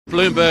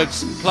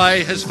Bloomberg's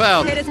play has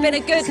failed. It has been a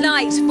good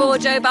night for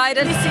Joe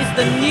Biden. This is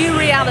the new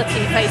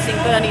reality facing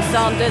Bernie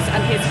Sanders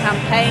and his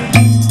campaign.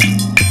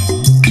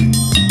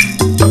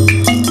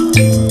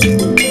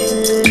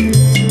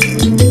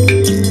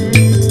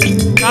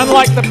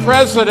 Unlike the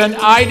president,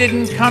 I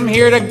didn't come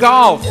here to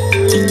golf.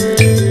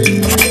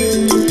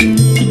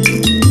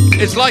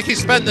 It's like he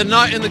spent the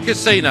night in the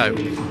casino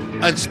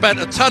and spent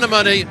a ton of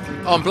money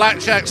on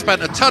blackjack,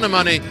 spent a ton of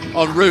money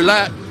on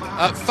roulette,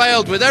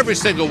 failed with every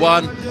single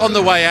one. On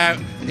the way out,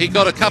 he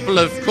got a couple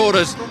of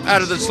quarters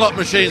out of the slot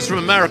machines from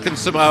American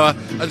Samoa,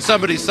 and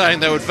somebody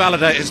saying they would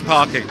validate his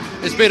parking.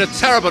 It's been a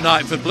terrible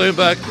night for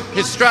Bloomberg.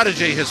 His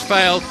strategy has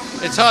failed.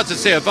 It's hard to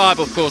see a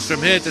viable course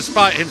from here,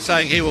 despite him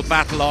saying he will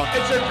battle on.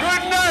 It's a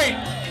good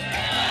night.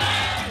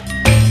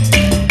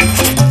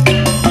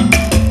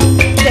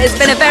 It's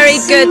been a very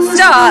good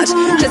start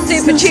to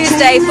Super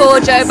Tuesday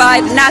for Joe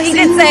Biden. Now, he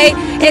did say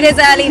it is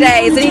early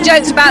days, and he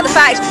joked about the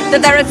fact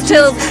that there are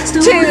still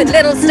two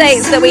little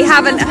states that we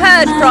haven't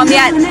heard from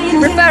yet,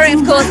 referring,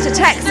 of course, to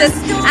Texas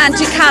and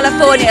to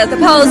California. The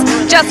polls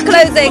just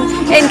closing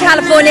in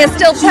California,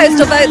 still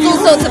postal votes, all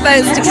sorts of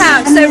votes to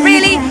count. So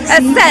really a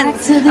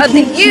sense of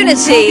the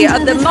unity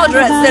of the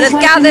moderates that have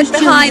gathered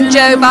behind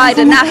Joe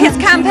Biden. Now, his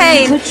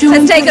campaign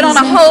has taken on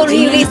a whole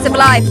new lease of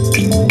life.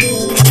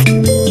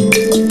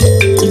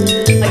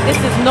 This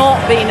has not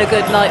been a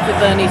good night for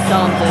Bernie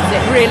Sanders.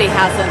 It really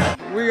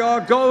hasn't. We are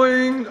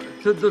going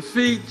to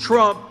defeat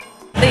Trump.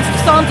 The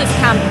Sanders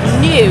camp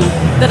knew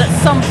that at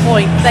some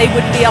point they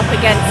would be up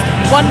against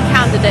one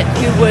candidate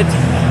who would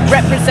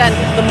represent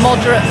the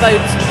moderate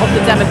vote of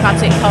the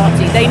Democratic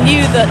Party. They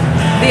knew that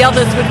the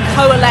others would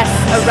coalesce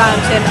around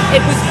him.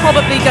 It was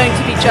probably going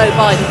to be Joe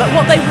Biden, but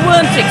what they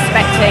weren't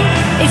expecting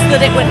is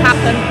that it would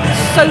happen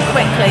so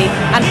quickly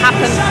and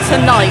happen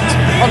tonight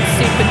on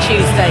Super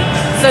Tuesday.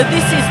 So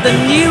this is the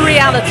new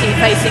reality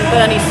facing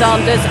Bernie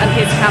Sanders and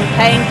his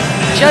campaign.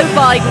 Joe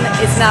Biden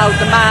is now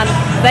the man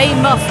they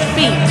must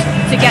beat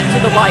to get to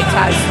the White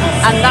House,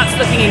 and that's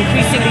looking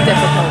increasingly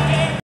difficult.